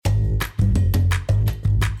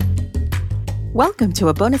Welcome to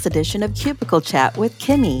a bonus edition of Cubicle Chat with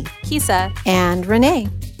Kimmie, Kesia, and Renee.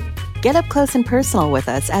 Get up close and personal with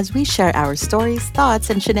us as we share our stories, thoughts,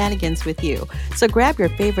 and shenanigans with you. So grab your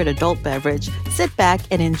favorite adult beverage, sit back,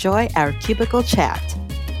 and enjoy our Cubicle Chat.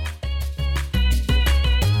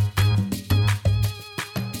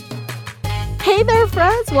 Hey there,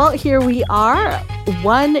 friends. Well, here we are,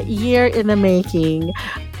 1 year in the making.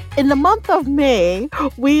 In the month of May,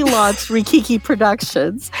 we launched Rikiki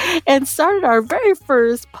Productions and started our very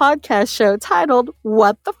first podcast show titled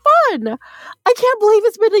What the Fun. I can't believe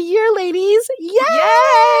it's been a year, ladies. Yay!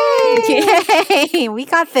 Yay! We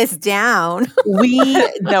got this down. No, we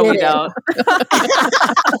don't.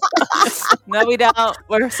 No, we don't.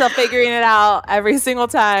 We're still figuring it out every single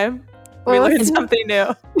time. We learn something new.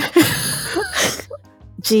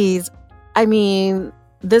 Geez, I mean,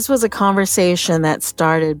 this was a conversation that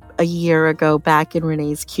started a year ago back in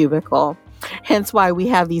Renee's cubicle. Hence why we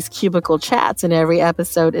have these cubicle chats in every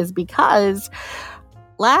episode, is because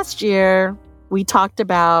last year we talked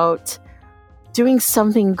about doing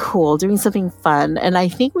something cool, doing something fun. And I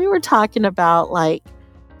think we were talking about like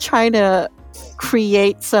trying to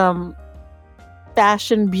create some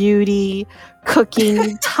fashion, beauty,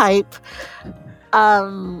 cooking type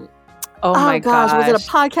Oh my gosh. Was it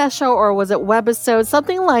a podcast show or was it webisode?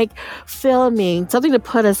 Something like filming, something to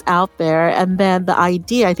put us out there. And then the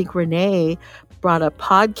idea, I think Renee brought a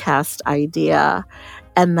podcast idea.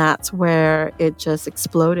 And that's where it just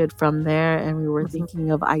exploded from there. And we were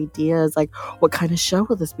thinking of ideas like, what kind of show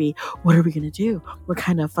will this be? What are we going to do? What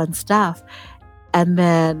kind of fun stuff? And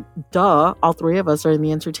then, all three of us are in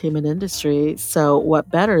the entertainment industry. So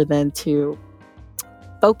what better than to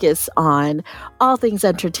focus on all things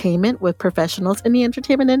entertainment with professionals in the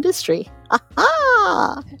entertainment industry.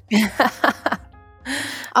 All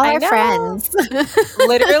our friends.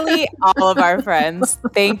 Literally all of our friends.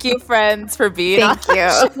 Thank you, friends, for being Thank you.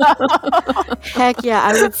 Heck yeah,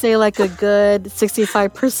 I would say like a good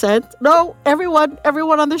 65%. No, everyone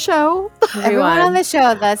on the show. Everyone on the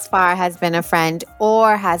show thus far has been a friend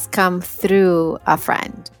or has come through a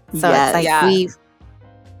friend. So it's like we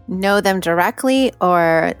know them directly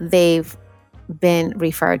or they've been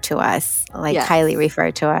referred to us, like highly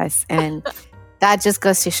referred to us. And that just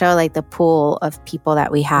goes to show like the pool of people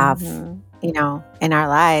that we have, you know, in our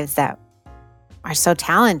lives that are so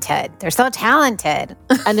talented. They're so talented.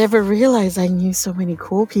 I never realized I knew so many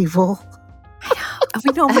cool people. I know.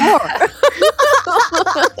 We know more.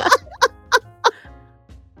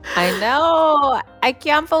 I know. I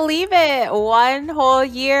can't believe it. 1 whole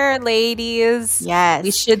year, ladies. Yes.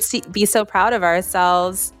 We should be so proud of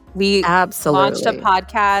ourselves. We launched a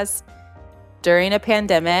podcast during a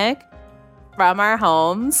pandemic from our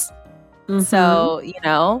homes. So, you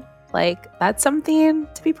know, like that's something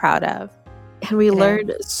to be proud of. And we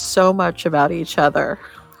learned so much about each other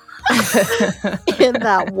in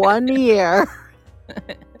that 1 year.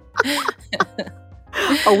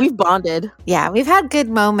 Oh, we've bonded. Yeah, we've had good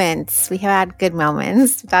moments.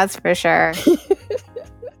 That's for sure.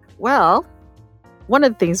 Well, one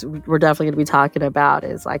of the things we're definitely going to be talking about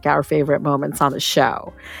is like our favorite moments on the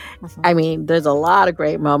show. I mean, there's a lot of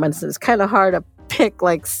great moments. It's kind of hard to pick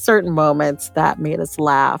like certain moments that made us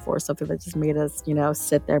laugh or something that just made us, you know,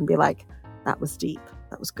 sit there and be like, that was deep.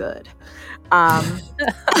 That was good.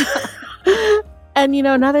 And, you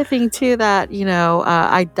know, another thing, too, that, you know,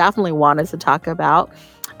 I definitely wanted to talk about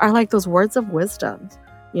are like those words of wisdom,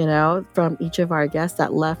 you know, from each of our guests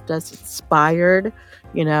that left us inspired,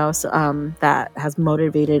 you know, so, that has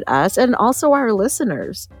motivated us and also our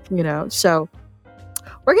listeners, you know. So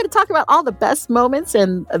we're going to talk about all the best moments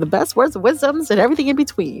and the best words of wisdoms and everything in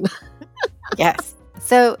between. Yes.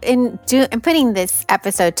 So in putting this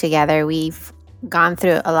episode together, we've gone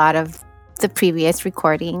through a lot of the previous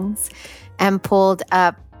recordings and pulled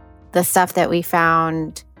up the stuff that we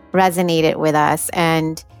found resonated with us.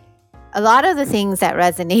 And a lot of the things that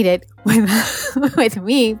resonated with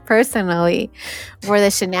me personally were the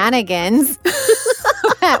shenanigans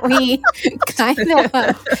that we kind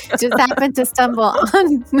of just happened to stumble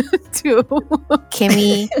onto.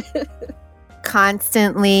 Kimmie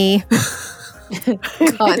constantly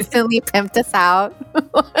pimped us out.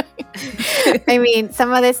 I mean,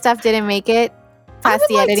 some of this stuff didn't make it past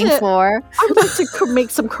the editing floor. I would like to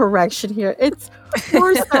make some correction here. It's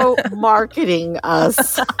more so marketing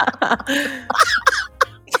us. I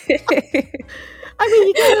mean,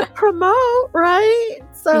 you gotta promote, right?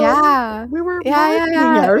 So yeah, we were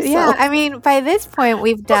ourselves. Yeah. I mean, by this point,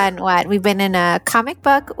 we've done what? We've been in a comic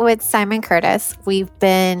book with Simon Curtis. We've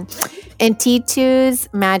been in T2's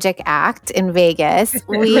Magic Act in Vegas.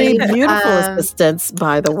 Three beautiful assistants,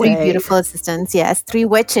 by the way. 3 beautiful assistants, yes. 3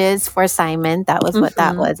 witches for Simon. That was what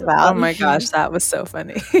that was about. Oh my gosh, that was so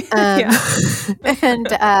funny. And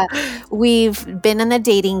we've been in the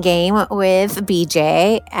dating game with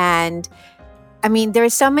BJ, and I mean, there are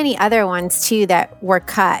so many other ones too that were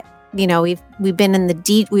cut. You know, we've been in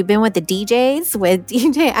we've been with the DJs with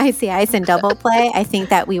DJ Icy Ice and Double Play. I think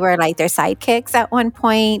that we were like their sidekicks at one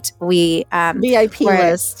point. We VIP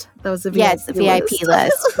list. That was a VIP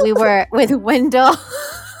list. We were with Wendell.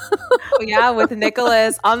 With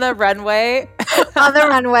Nicholas on the runway.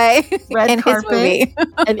 Red in carpet, his movie.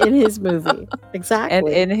 And in his movie. Exactly. And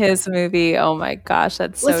in his movie. Oh my gosh,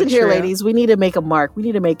 that's so true. Listen here, ladies. We need to make a mark. We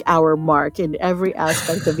need to make our mark in every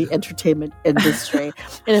aspect of the entertainment industry.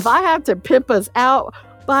 And if I have to pimp us out,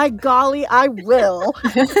 by golly, I will.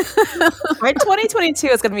 Right, 2022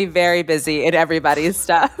 is going to be very busy in everybody's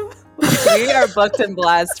stuff. We are booked and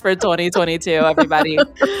blessed for 2022, everybody.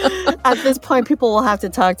 At this point, people will have to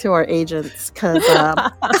talk to our agents because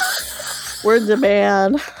we're in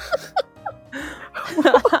demand.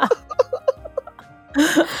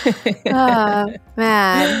 Oh,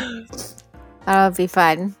 man. That'll be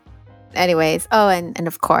fun. Anyways. Oh, and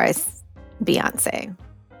of course, Beyonce.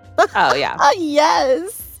 Oh, yeah.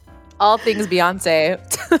 Yes. All things Beyonce.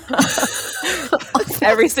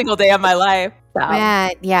 Every single day of my life. So.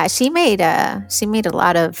 Man, yeah, she made a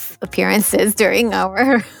lot of appearances during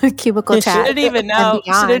our cubicle chat. She didn't even know.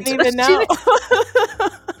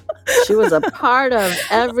 She was a part of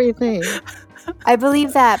everything. I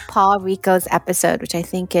believe that Paul Rico's episode, which I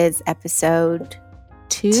think is episode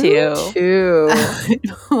 2,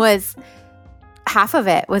 was half of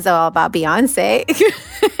it was all about Beyonce.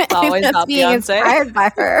 Always about Beyonce. Inspired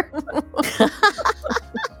by her.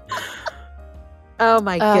 Oh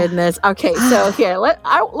my goodness. Okay, so here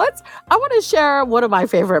I want to share one of my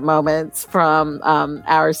favorite moments from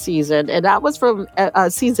our season, and that was from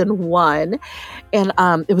season 1, and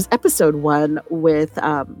it was episode 1 with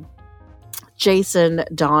Jason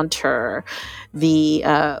Daunter,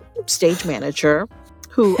 the stage manager,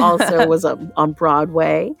 who also was on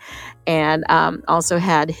Broadway, and also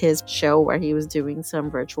had his show where he was doing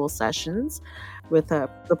some virtual sessions with the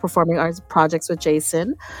performing arts projects with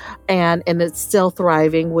Jason, and it's still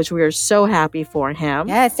thriving, which we are so happy for him.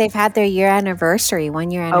 Yes, they've had their 1 year anniversary.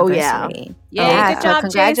 Oh yeah, good job,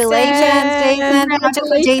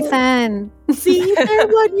 congratulations, Jason. See, their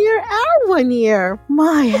 1 year, our 1 year.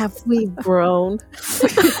 My, have we grown?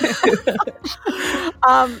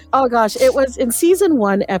 Oh gosh, it was in season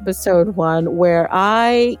 1, episode 1, where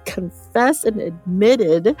I confessed and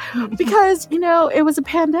admitted, because it was a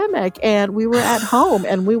pandemic and we were at home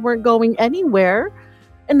and we weren't going anywhere,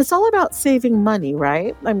 and it's all about saving money,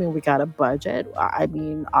 right? I mean, we got a budget. I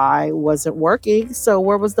mean, I wasn't working, so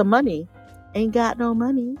where was the money? Ain't got no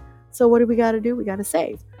money. So what do we got to do? We got to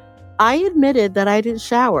save. I admitted that I didn't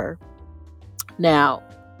shower. Now,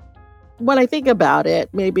 when I think about it,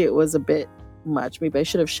 maybe it was a bit much. Maybe I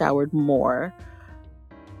should have showered more.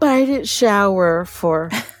 But I didn't shower for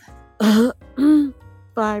 5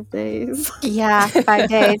 days. Yeah, 5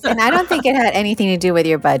 days. And I don't think it had anything to do with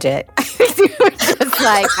your budget. You were just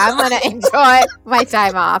like, I'm going to enjoy my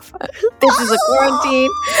time off. This is a quarantine,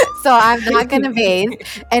 so I'm not going to bathe.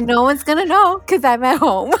 And no one's going to know because I'm at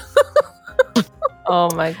home. Oh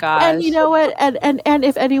my gosh. And you know what? And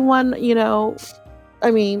if anyone,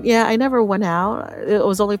 I mean, yeah, I never went out. It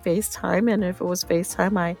was only FaceTime. And if it was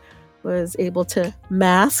FaceTime, I was able to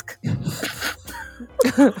mask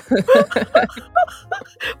what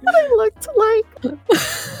I looked like.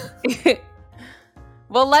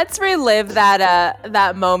 Well, let's relive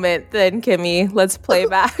that moment then, Kimmie. Let's play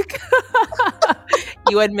back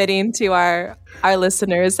you admitting to our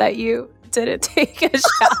listeners that you didn't take a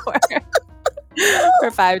shower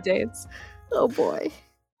for 5 days. Oh boy.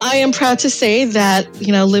 I am proud to say that,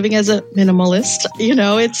 living as a minimalist,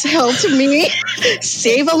 it's helped me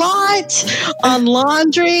save a lot on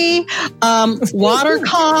laundry, water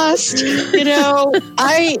cost.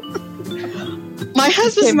 My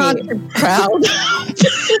husband's not proud.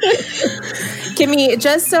 Kimmie,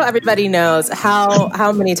 just so everybody knows,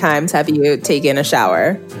 how many times have you taken a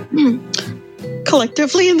shower?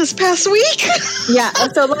 Collectively in this past week? Yeah.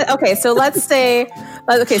 So let's say,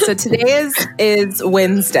 so today is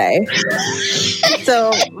Wednesday.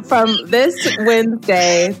 So from this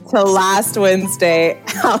Wednesday to last Wednesday,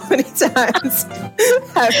 how many times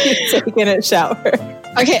have you taken a shower?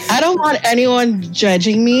 Okay, I don't want anyone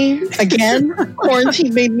judging me. Again,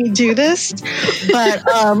 quarantine made me do this. But if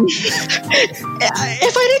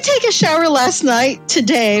I didn't take a shower last night,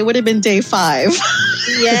 today would have been day 5.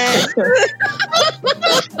 Yes.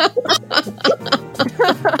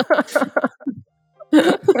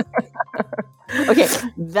 Okay,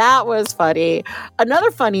 that was funny. Another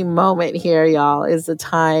funny moment here, y'all, is the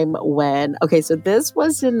time when, so this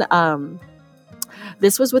was in,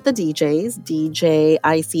 this was with the DJs, DJ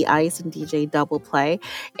Icy Ice and DJ Double Play.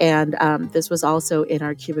 And this was also in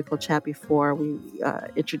our Cubicle chat before we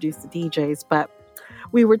introduced the DJs. But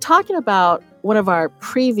we were talking about one of our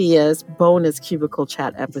previous bonus Cubicle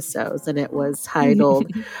chat episodes, and it was titled,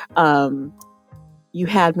 You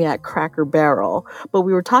Had Me at Cracker Barrel. But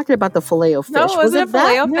we were talking about the Filet-O-Fish. No, was it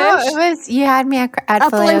Filet-O-Fish? No, it was You Had Me at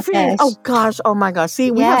Filet-O-Fish. Oh gosh, oh my gosh. See,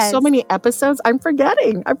 we have so many episodes. I'm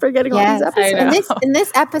forgetting all these episodes. And this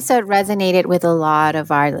episode resonated with a lot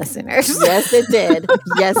of our listeners. Yes, it did.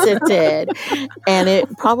 Yes, it did. And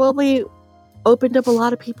it probably opened up a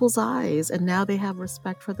lot of people's eyes, and now they have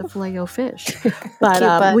respect for the Filet-O-Fish.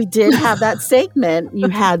 But we did have that segment, You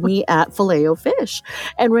Had Me at Filet-O-Fish.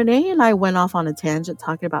 And Renee and I went off on a tangent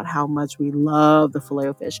talking about how much we love the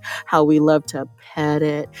Filet-O-Fish, how we love to pet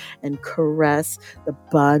it and caress the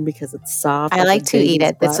bun because it's soft. I like to eat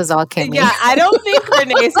it. This was all Kimmie. Yeah, I don't think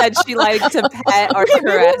Renee said she liked to pet or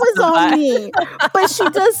caress. It was on me. But she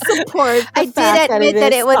does support the I did admit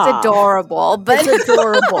that it was adorable. But it's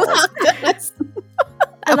adorable.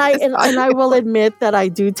 And I will admit that I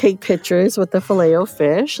do take pictures with the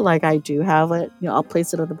Filet-O-Fish. Like I do have it, I'll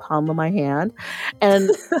place it on the palm of my hand, and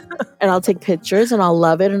I'll take pictures and I'll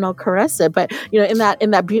love it and I'll caress it. But in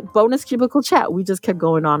that bonus Cubicle chat, we just kept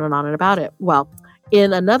going on and about it. Well,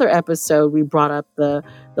 in another episode, we brought up the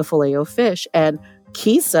Filet-O-Fish, and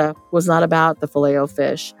Kesia was not about the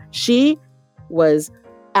Filet-O-Fish. She was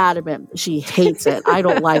adamant. She hates it. I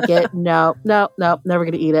don't like it. No, never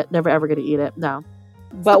gonna eat it. Never ever gonna eat it. No.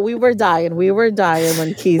 But we were dying when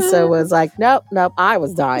Kesia was like, nope. I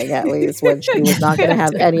was dying at least when she was not going to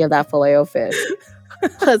have any of that Filet-O-Fish.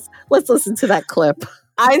 Let's listen to that clip.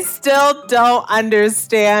 I still don't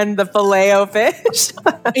understand the Filet-O-Fish.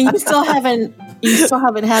 And you still haven't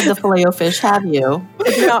had the Filet-O-Fish, have you?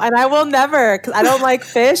 No, and I will never, because I don't like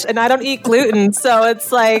fish and I don't eat gluten. So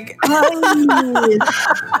it's like...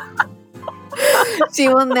 She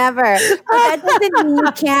will never. But that doesn't mean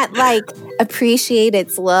you can't appreciate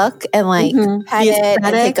its look and pet it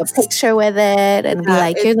and take a picture with it and be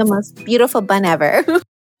like, you're the most beautiful bun ever.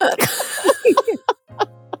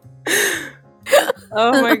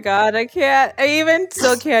 Oh my God, I can't. I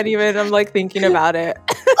still can't even. I'm thinking about it.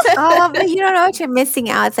 Oh, but you don't know what you're missing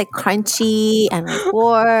out. It's crunchy and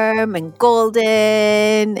warm and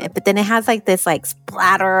golden, but then it has this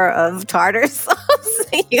splatter of tartar sauce.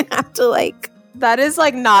 You have to That is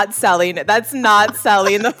not selling it. That's not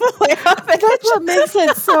selling the Filet-O-Fish. That's what makes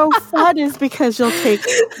it so fun, is because you'll take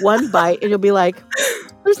one bite and you'll be like,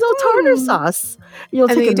 there's no tartar sauce. You'll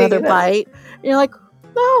take another bite and you're like,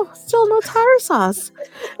 no, still no tartar sauce.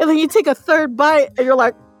 And then you take a third bite and you're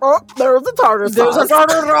like, oh, there's a tartar sauce. There's a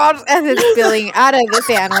tartar sauce. And it's spilling out of the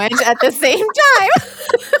sandwich at the same time.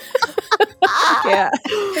 Yeah.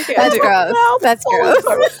 That's gross. That's gross.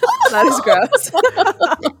 That is gross.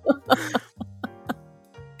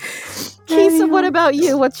 Kesia, what about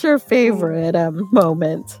you? What's your favorite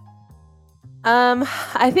moment?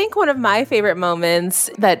 I think one of my favorite moments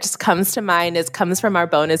that just comes to mind comes from our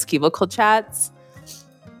bonus Cubicle chats.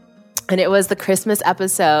 And it was the Christmas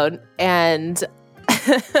episode, and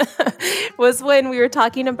was when we were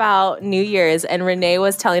talking about New Year's, and Renee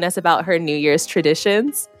was telling us about her New Year's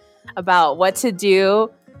traditions, about what to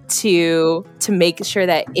do to make sure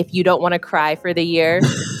that if you don't want to cry for the year,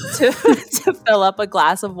 to fill up a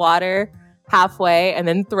glass of water halfway and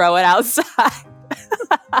then throw it outside.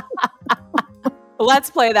 Let's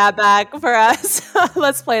play that back for us.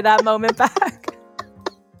 Let's play that moment back.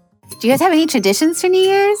 Do you guys have any traditions for New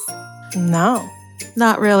Year's? No,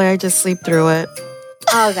 not really. I just sleep through it.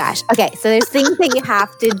 Oh gosh. Okay, so there's things that you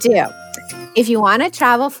have to do. If you want to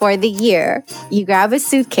travel for the year, you grab a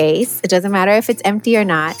suitcase. It doesn't matter if it's empty or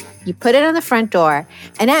not. You put it on the front door,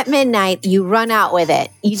 and at midnight, you run out with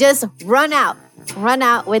it. You just run out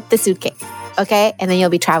with the suitcase, okay? And then you'll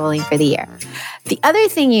be traveling for the year. The other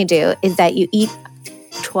thing you do is that you eat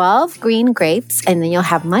 12 green grapes, and then you'll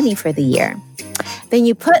have money for the year. Then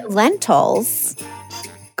you put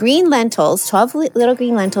green lentils, 12 little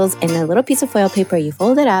green lentils in a little piece of foil paper. You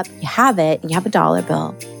fold it up, you have it, and you have a $1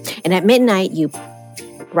 bill. And at midnight, you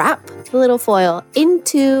wrap the little foil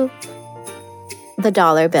into the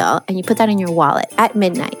 $1 bill, and you put that in your wallet at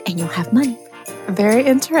midnight, and you'll have money. Very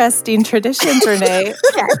interesting traditions, Renee.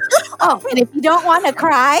 Yes. Oh, and if you don't want to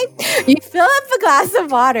cry, you fill up a glass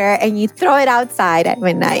of water and you throw it outside at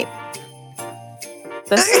midnight.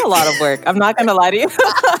 This is a lot of work. I'm not going to lie to you.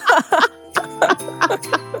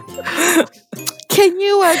 Can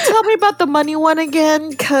you tell me about the money one again?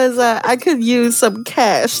 Because I could use some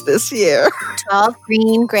cash this year. 12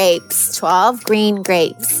 green grapes. 12 green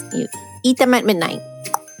grapes. You eat them at midnight.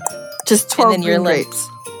 Just 12 green grapes.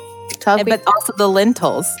 12 but also the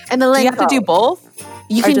lentils. And the lentils. Do you have to do both?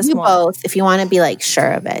 You can do both if you want to be like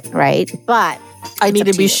sure of it, right? But I need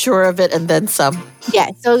to be sure of it and then some. Yeah.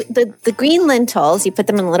 So the green lentils, you put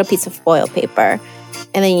them in a little piece of foil paper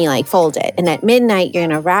and then you like fold it. And at midnight, you're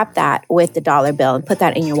going to wrap that with the dollar bill and put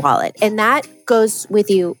that in your wallet. And that goes with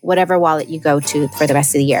you, whatever wallet you go to for the rest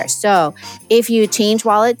of the year. So if you change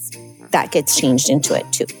wallets, that gets changed into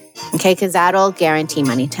it too. Okay, because that'll guarantee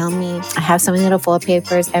money. Tell me, I have so many little foil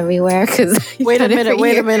papers everywhere. Wait a minute,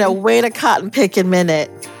 wait a cotton picking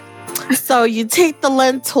minute. So you take the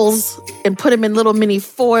lentils and put them in little mini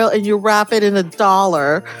foil and you wrap it in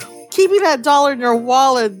 $1. Keeping that $1 in your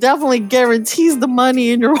wallet definitely guarantees the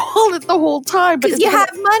money in your wallet the whole time. Because you have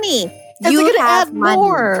money. Is it going to add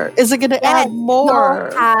more? Is it going to add more?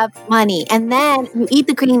 You have money. And then you eat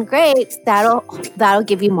the green grapes, that'll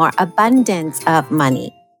give you more abundance of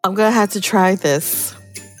money. I'm going to have to try this.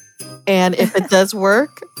 And if it does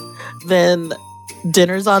work, then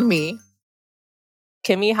dinner's on me.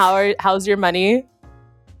 Kimmie, how's your money?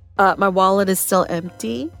 My wallet is still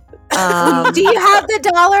empty. Do you have the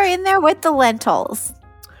 $1 in there with the lentils?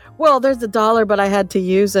 Well, there's $1, but I had to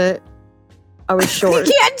use it. I was short.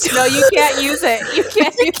 You can't use it. You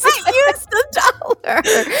can't use the $1.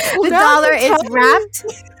 The $1 is wrapped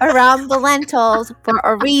around the lentils for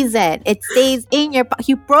a reason. It stays in your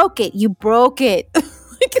pocket. You broke it.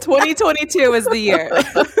 2022 is the year.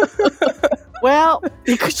 Well,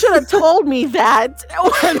 you should have told me that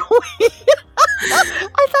when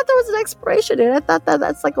I thought there was an expiration date. I thought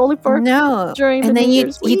that's like only for during. And then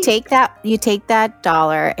you take that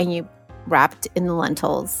 $1 and you wrap it in the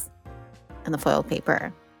lentils and the foil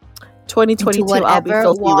paper. 2022, I'll be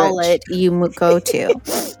filthy wallet rich. You go to.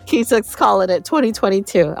 Kesia's calling it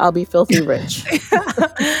 2022. I'll be filthy rich.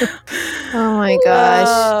 Oh my gosh.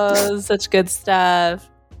 Oh, such good stuff.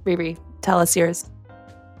 Riri, tell us yours.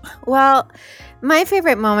 Well, my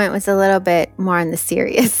favorite moment was a little bit more on the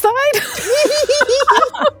serious side.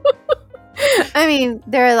 I mean,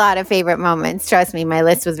 there are a lot of favorite moments. Trust me, my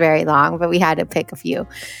list was very long, but we had to pick a few.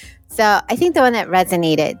 So I think the one that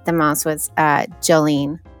resonated the most was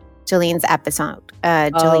Jolene's episode,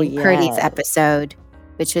 Purdy's episode,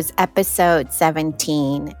 which was episode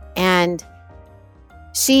 17. And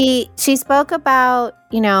she spoke about,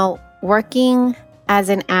 working as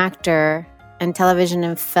an actor in television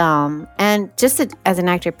and film, and just as an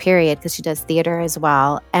actor, period, because she does theater as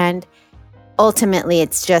well. And ultimately,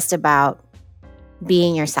 it's just about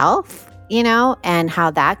being yourself, and how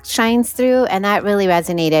that shines through. And that really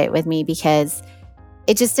resonated with me because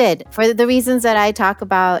it just did, for the reasons that I talk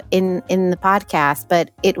about in the podcast.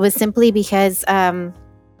 But it was simply because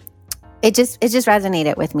it just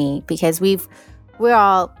resonated with me because we're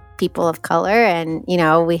all people of color, and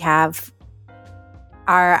we have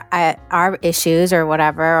our issues or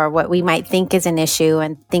whatever, or what we might think is an issue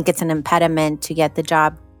and think it's an impediment to get the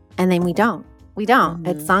job, and then we don't. Mm-hmm.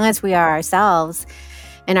 As long as we are ourselves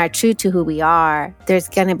and are true to who we are, there's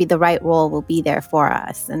going to be the right role will be there for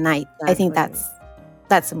us. And I think that's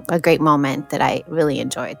a great moment that I really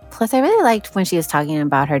enjoyed. Plus, I really liked when she was talking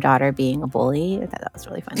about her daughter being a bully. I thought that was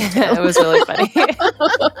really funny too. It was really funny.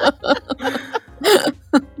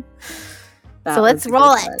 So let's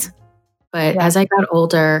roll it. But as I got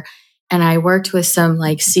older and I worked with some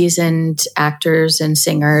like seasoned actors and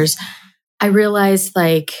singers, I realized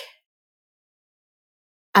like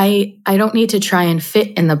I don't need to try and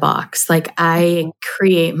fit in the box. Like I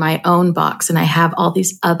create my own box, and I have all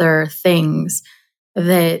these other things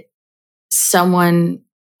that someone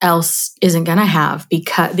else isn't going to have,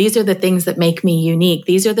 because these are the things that make me unique.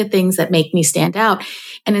 These are the things that make me stand out.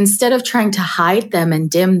 And instead of trying to hide them and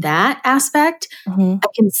dim that aspect, I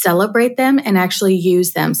can celebrate them and actually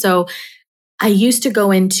use them. So I used to go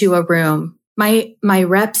into a room, my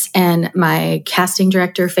reps and my casting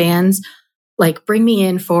director fans, like bring me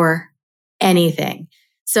in for anything.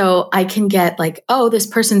 So I can get like, oh, this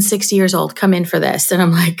person's 60 years old, come in for this. And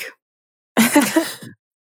I'm like,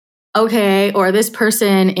 okay. Or this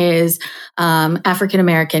person is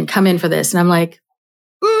African-American, come in for this. And I'm like,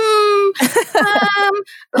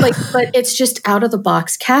 but it's just out of the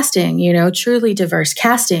box casting, truly diverse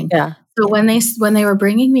casting. Yeah. So when they were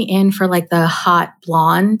bringing me in for like the hot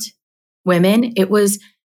blonde women, it was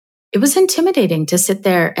intimidating to sit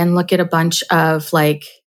there and look at a bunch of like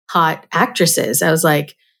hot actresses. I was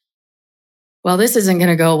like, well, this isn't going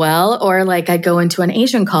to go well. Or like I go into an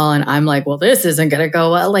Asian call and I'm like, well, this isn't going to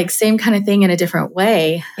go well. Like same kind of thing in a different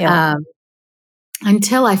way. Yeah.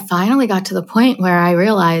 Until I finally got to the point where I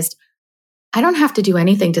realized I don't have to do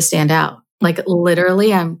anything to stand out. Like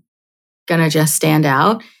literally, I'm going to just stand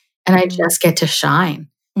out and I just get to shine.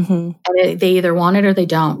 And they either want it or they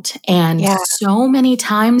don't. And so many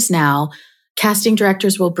times now, casting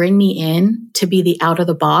directors will bring me in to be the out of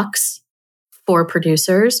the box for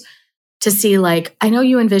producers to see like, I know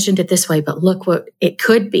you envisioned it this way, but look what it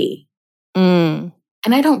could be. And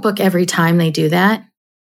I don't book every time they do that,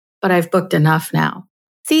 but I've booked enough now.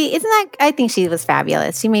 See, isn't that, I think she was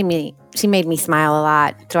fabulous. She made me smile a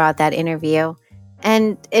lot throughout that interview.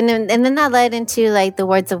 And then that led into like the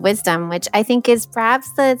words of wisdom, which I think is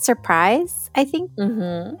perhaps the surprise, I think,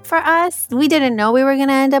 for us. We didn't know we were going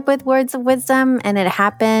to end up with words of wisdom, and it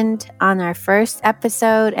happened on our first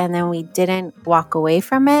episode, and then we didn't walk away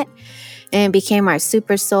from it. And it became our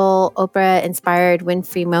super soul, Oprah-inspired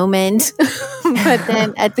Winfrey moment. But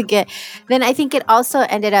then then I think it also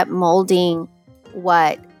ended up molding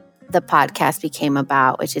what the podcast became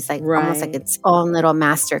about, which is like almost like its own little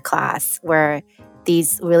masterclass where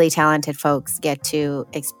these really talented folks get to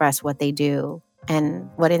express what they do and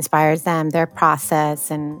what inspires them, their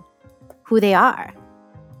process, and who they are.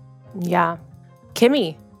 Yeah.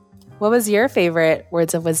 Kimmie, what was your favorite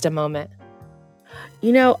words of wisdom moment?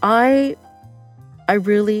 You know, I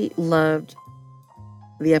really loved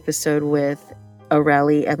the episode with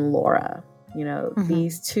Aurelie and Laura. You know,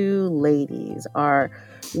 these two ladies are,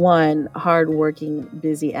 one, hardworking,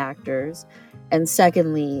 busy actors, and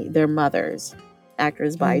secondly, they're mothers,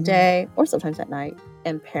 actors by day or sometimes at night,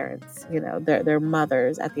 and parents. You know, they're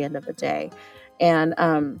mothers at the end of the day, and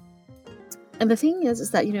the thing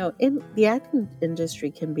is that, you know, in the acting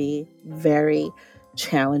industry can be very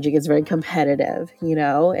challenging. It's very competitive, you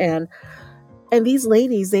know, and these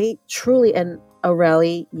ladies, they truly, and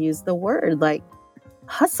Aurelie used the word like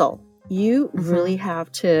hustle. You really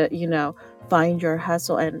have to, you know, find your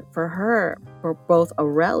hustle. And for both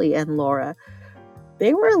Aurelie and Laura,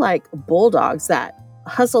 they were like bulldogs that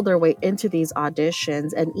hustled their way into these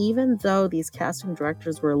auditions. And even though these casting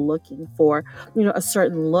directors were looking for, you know, a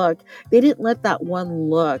certain look, they didn't let that one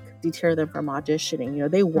look deter them from auditioning. You know,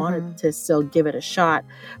 they wanted to still give it a shot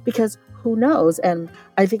because who knows? And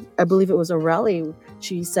I believe it was Aurelie.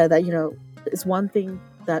 She said that, you know, it's one thing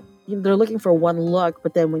that, you know, they're looking for one look,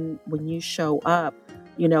 but then when you show up,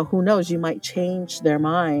 you know, who knows, you might change their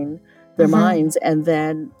minds, and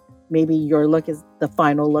then maybe your look is the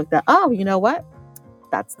final look that, oh, you know what?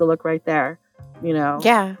 That's the look right there, you know?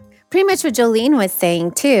 Yeah. Pretty much what Jolene was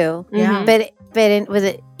saying too. Yeah. But it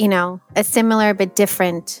was, you know, a similar but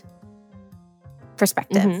different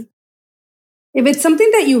perspective. If it's something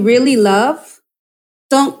that you really love,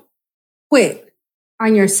 don't quit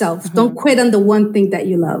on yourself. Don't quit on the one thing that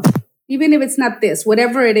you love. Even if it's not this,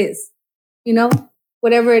 whatever it is, you know,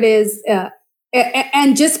 whatever it is.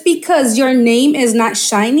 And just because your name is not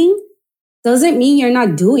shining doesn't mean you're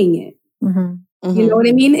not doing it. You know what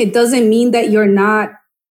I mean? It doesn't mean that you're not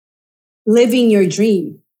living your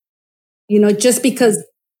dream. You know, just because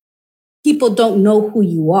people don't know who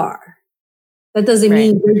you are, that doesn't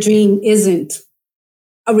mean your dream isn't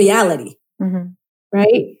a reality.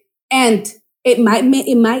 Right? And it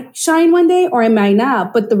might shine one day or it might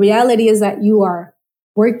not, but the reality is that you are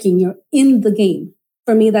working, you're in the game.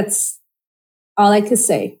 For me, that's all I could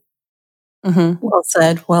say. Well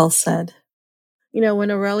said. Well said. You know, when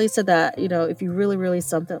Aurelie said that, you know, if you really,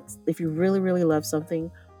 really love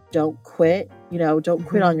something, don't quit. You know, don't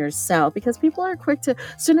quit on yourself, because people are quick to,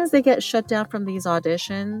 as soon as they get shut down from these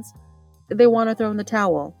auditions, they want to throw in the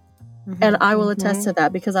towel. And I will attest to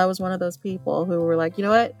that, because I was one of those people who were like, you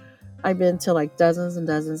know what? I've been to like dozens and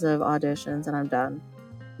dozens of auditions and I'm done.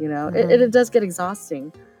 You know, it does get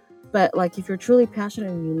exhausting. But like, if you're truly passionate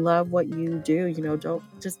and you love what you do, you know, don't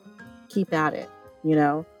just keep at it, you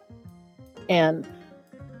know? And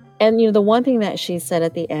you know, the one thing that she said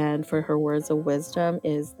at the end for her words of wisdom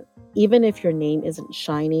is, even if your name isn't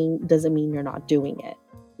shining, doesn't mean you're not doing it.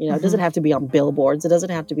 You know, it doesn't have to be on billboards. It doesn't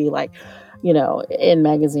have to be like, you know, in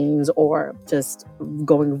magazines or just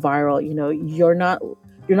going viral. You know, you're not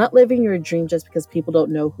living your dream just because people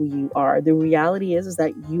don't know who you are. The reality is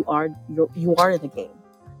that you are in the game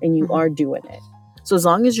and you are doing it. So as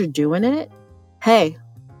long as you're doing it, hey,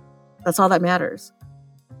 that's all that matters.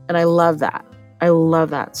 And I love that. I love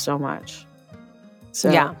that so much.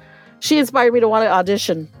 So yeah, she inspired me to want to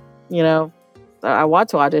audition. You know, I want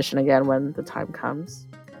to audition again when the time comes.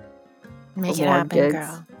 Make it happen, gigs.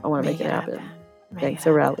 Girl. I want to make it happen. Thanks,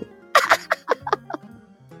 Aurelie.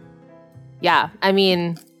 Yeah, I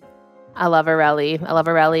mean, I love Aurelie. I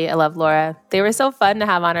love Laura. They were so fun to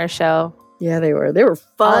have on our show. Yeah, they were. They were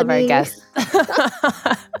funny. All of our guests.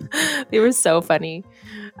 They were so funny.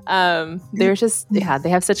 They were just, they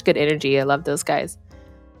have such good energy. I love those guys.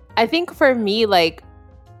 I think for me, like,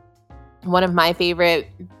 one of my favorite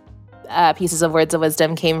pieces of words of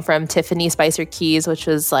wisdom came from Tiffany Spicer Keys, which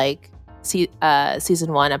was like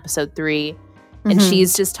season 1, episode 3. And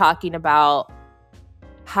she's just talking about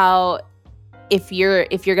how if you're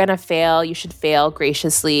gonna fail, you should fail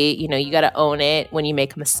graciously. You know, you gotta own it when you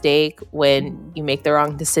make a mistake, when you make the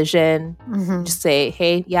wrong decision. Just say,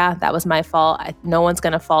 hey, yeah, that was my fault. No one's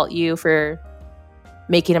gonna fault you for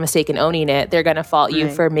making a mistake and owning it. They're gonna fault you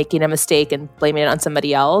for making a mistake and blaming it on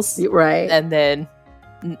somebody else. Right. And then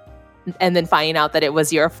finding out that it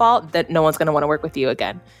was your fault, that no one's gonna want to work with you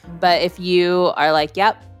again. But if you are like,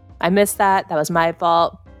 yep, I missed that. That was my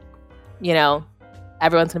fault. You know,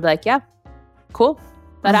 everyone's gonna be like, yeah, cool,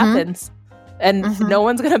 that happens, and no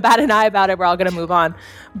one's gonna bat an eye about it. We're all gonna move on.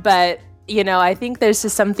 But you know, I think there's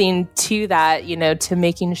just something to that, you know,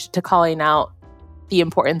 to calling out the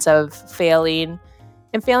importance of failing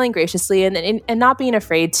and failing graciously, and not being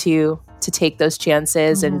afraid to take those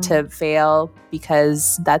chances and to fail,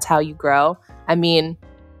 because that's how you grow. I mean,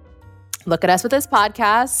 look at us with this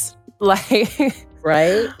podcast, like,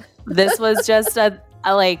 right? This was just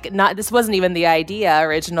this wasn't even the idea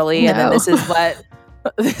originally, and then this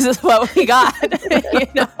is what we got. You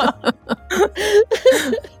know?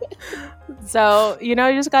 So, you know,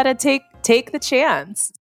 you just got to take the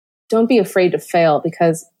chance. Don't be afraid to fail,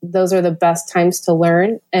 because those are the best times to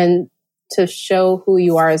learn and to show who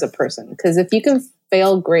you are as a person. Because if you can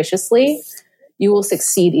fail graciously, you will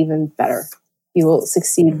succeed even better. You will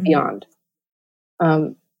succeed beyond.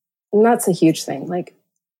 And that's a huge thing. Like,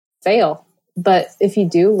 fail. But if you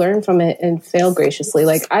do learn from it and fail graciously,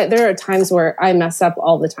 like there are times where I mess up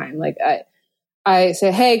all the time. Like I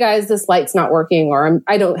say, hey guys, this light's not working, or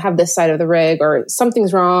I don't have this side of the rig, or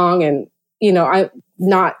something's wrong. And, you know, I'm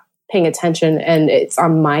not paying attention and it's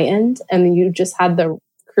on my end. And you just had the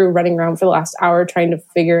crew running around for the last hour trying to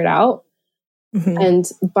figure it out. And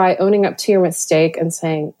by owning up to your mistake and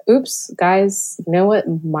saying, oops, guys, you know what?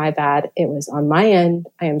 My bad. It was on my end.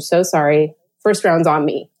 I am so sorry. First round's on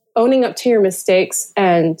me. Owning up to your mistakes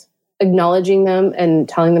and acknowledging them and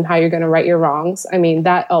telling them how you're going to right your wrongs. I mean,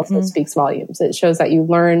 that also speaks volumes. It shows that you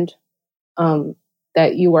learned,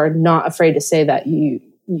 that you are not afraid to say that you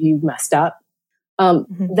messed up.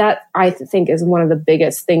 That I think is one of the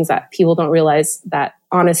biggest things that people don't realize, that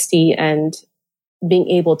honesty and being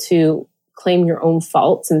able to claim your own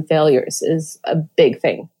faults and failures is a big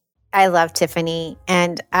thing. I love Tiffany.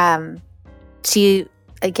 And she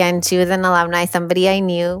was an alumni, somebody I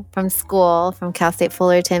knew from school, from Cal State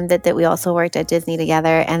Fullerton, that we also worked at Disney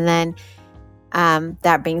together. And then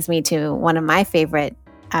that brings me to one of my favorite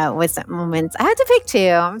wisdom moments. I had to pick 2.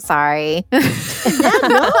 I'm sorry. No.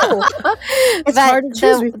 It's hard to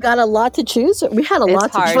choose. We've got a lot to choose. We had a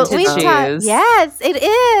lot to choose. Yes, it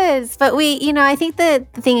is. But I think the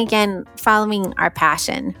thing, again, following our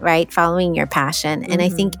passion, right? Following your passion. And I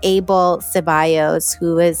think Abel Ceballos,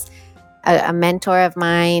 who is a mentor of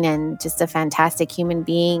mine and just a fantastic human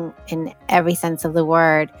being in every sense of the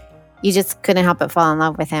word, you just couldn't help but fall in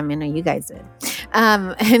love with him. I know you guys did.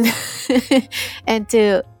 And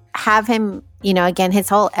to have him, again, his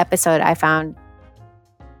whole episode I found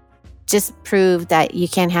just proved that you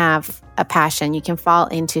can have a passion. You can fall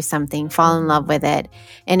into something, fall in love with it.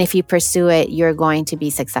 And if you pursue it, you're going to be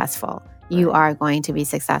successful. You are going to be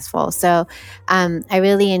successful. So I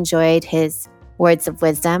really enjoyed his words of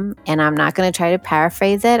wisdom, and I'm not going to try to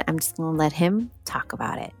paraphrase it. I'm just going to let him talk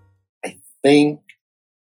about it. I think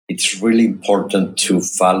it's really important to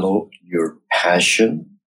follow your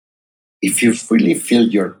passion. If you really feel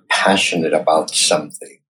you're passionate about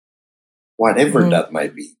something, whatever that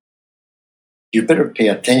might be, you better pay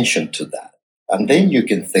attention to that. And then you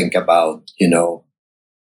can think about,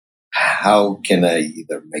 how can I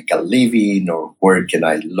either make a living, or where can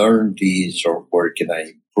I learn this, or where can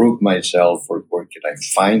I improve myself, or where can I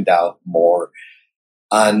find out more?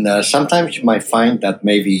 And sometimes you might find that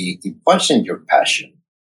maybe it wasn't your passion,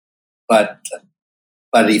 but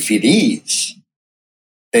if it is,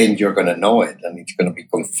 then you're going to know it, and it's going to be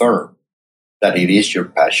confirmed that it is your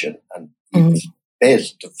passion, and it's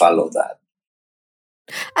best to follow that.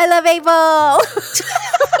 I love Abel.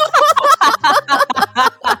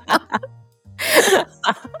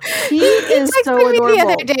 He is so adorable. The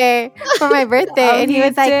other day for my birthday, and he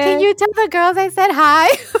was like, "Can you tell the girls I said hi?"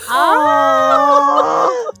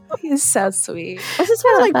 Oh, He's so sweet. I just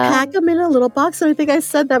want to like pack them in a little box. And I think I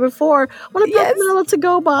said that before. I want to pack them in a little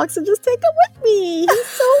to-go box and just take them with me. He's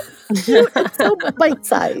so cute and so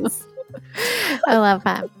bite-sized. I love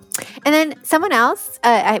that. And then someone else,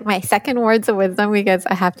 my second words of wisdom, because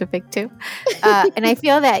I have to pick two. And I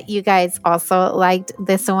feel that you guys also liked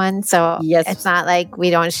this one. So it's not like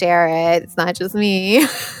we don't share it. It's not just me.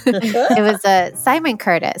 It was Simon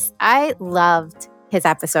Curtis. I loved his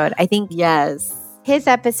episode. I think his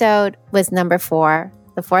episode was number 4,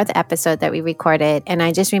 the 4th episode that we recorded. And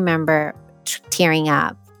I just remember tearing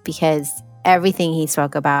up because everything he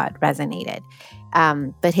spoke about resonated.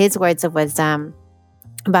 But his words of wisdom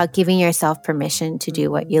about giving yourself permission to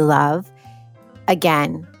do what you love.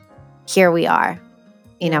 Again, here we are,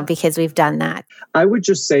 because we've done that. I would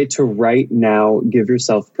just say to right now, give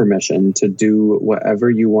yourself permission to do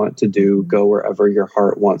whatever you want to do, go wherever your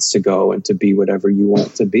heart wants to go, and to be whatever you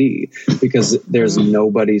want to be, because there's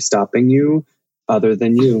nobody stopping you other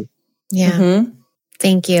than you. Yeah. Mm-hmm.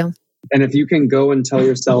 Thank you. And if you can go and tell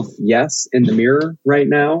yourself yes in the mirror right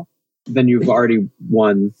now, then you've already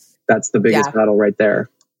won. That's the biggest battle right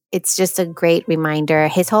there. It's just a great reminder.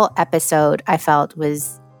 His whole episode, I felt,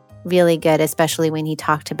 was really good, especially when he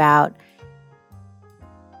talked about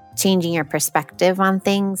changing your perspective on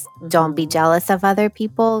things. Don't be jealous of other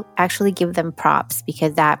people. Actually give them props,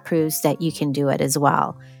 because that proves that you can do it as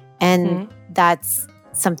well. And that's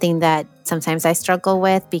something that sometimes I struggle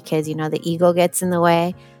with because, the ego gets in the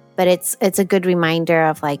way. But it's a good reminder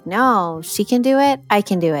of like, no, she can do it. I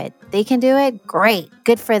can do it. They can do it. Great.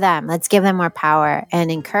 Good for them. Let's give them more power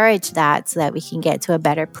and encourage that so that we can get to a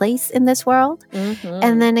better place in this world.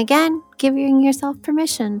 And then again, giving yourself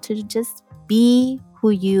permission to just be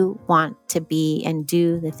who you want to be and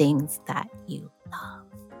do the things that you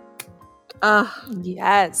love.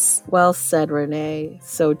 Yes. Well said, Renee.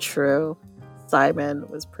 So true. Simon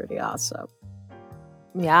was pretty awesome.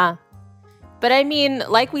 Yeah. But I mean,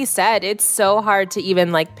 like we said, it's so hard to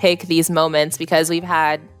even like pick these moments because we've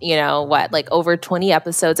had, over 20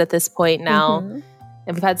 episodes at this point now. And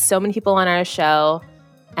we've had so many people on our show,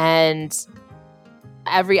 and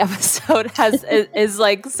every episode is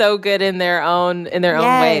like so good in their own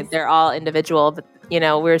way. They're all individual, but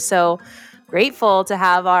we're so grateful to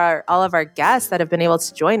have all of our guests that have been able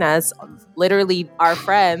to join us, literally our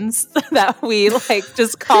friends that we like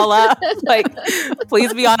just call up like,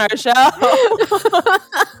 please be on our show.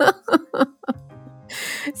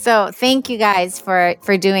 So thank you guys for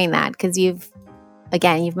doing that, because you've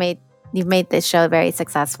made this show very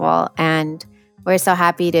successful, and we're so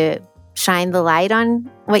happy to shine the light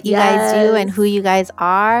on what you guys do and who you guys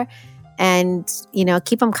are. And,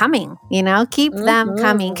 keep them coming, keep them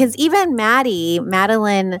coming. Because even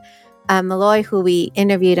Madeline Malloy, who we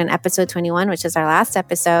interviewed in episode 21, which is our last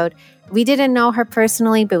episode, we didn't know her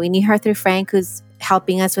personally, but we knew her through Frank, who's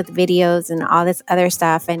helping us with videos and all this other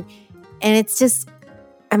stuff. And it's just,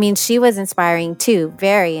 she was inspiring too,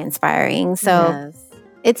 very inspiring. So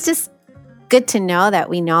it's just good to know that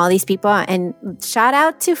we know all these people. And shout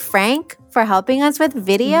out to Frank for helping us with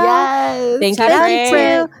video. Yes. Thank you,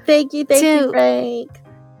 Frank. Thank you, Frank.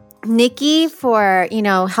 Nikki for,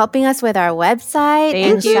 helping us with our website.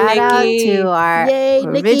 Thank you, shout out Nikki. to our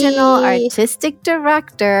original artistic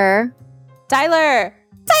director, Tyler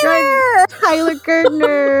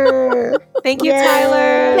Gardner. Thank you,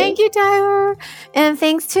 Tyler. Thank you, Tyler. And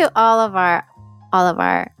thanks to all of our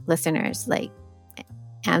listeners, like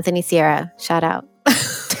Anthony Sierra. Shout out.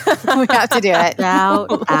 We have to do it.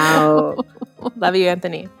 Shout out. Love you,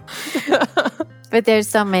 Anthony. But there's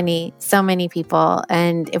so many people,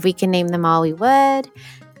 and if we can name them all, we would.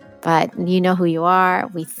 But you know who you are.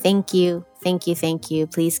 We thank you. Thank you. Thank you.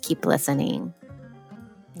 Please keep listening.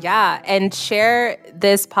 Yeah, and share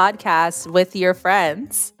this podcast with your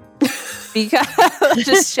friends. Because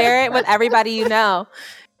just share it with everybody you know.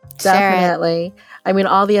 Definitely.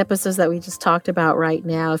 All the episodes that we just talked about right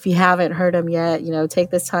now, if you haven't heard them yet,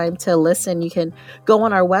 take this time to listen. You can go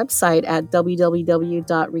on our website at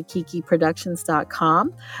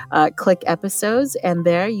www.rikikiproductions.com, click episodes, and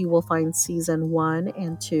there you will find season 1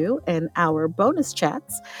 and 2 and our bonus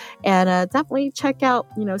chats. And definitely check out,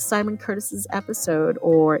 Simon Curtis's episode,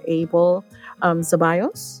 or Abel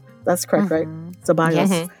Zabayos. That's correct, right? Zabayos.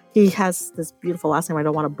 Mm-hmm. He has this beautiful last name. I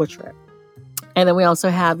don't want to butcher it. And then we also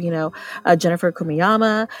have, Jennifer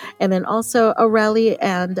Kumiyama, and then also Aurelie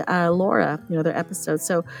and Laura, their episodes.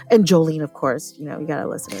 So, and Jolene, of course, you got to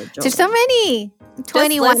listen to Jolene. There's so many.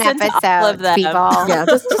 21 episodes, people. Yeah,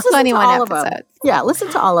 just 21 episodes. Yeah, listen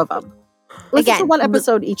to all of them. Listen to one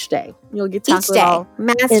episode each day. You'll get each day.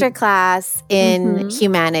 Masterclass in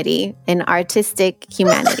humanity, in artistic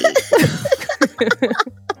humanity.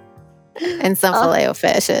 and some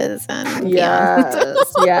Filet-O-Fishes and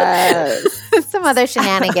yes. some other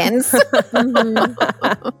shenanigans.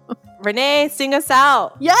 Renee, sing us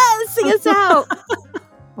out. Yes, sing us out.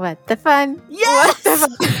 What the fun? Yes. What the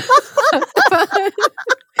fun?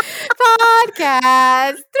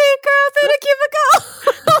 Podcast. 3 girls in a cubicle.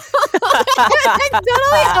 I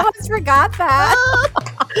totally almost forgot that.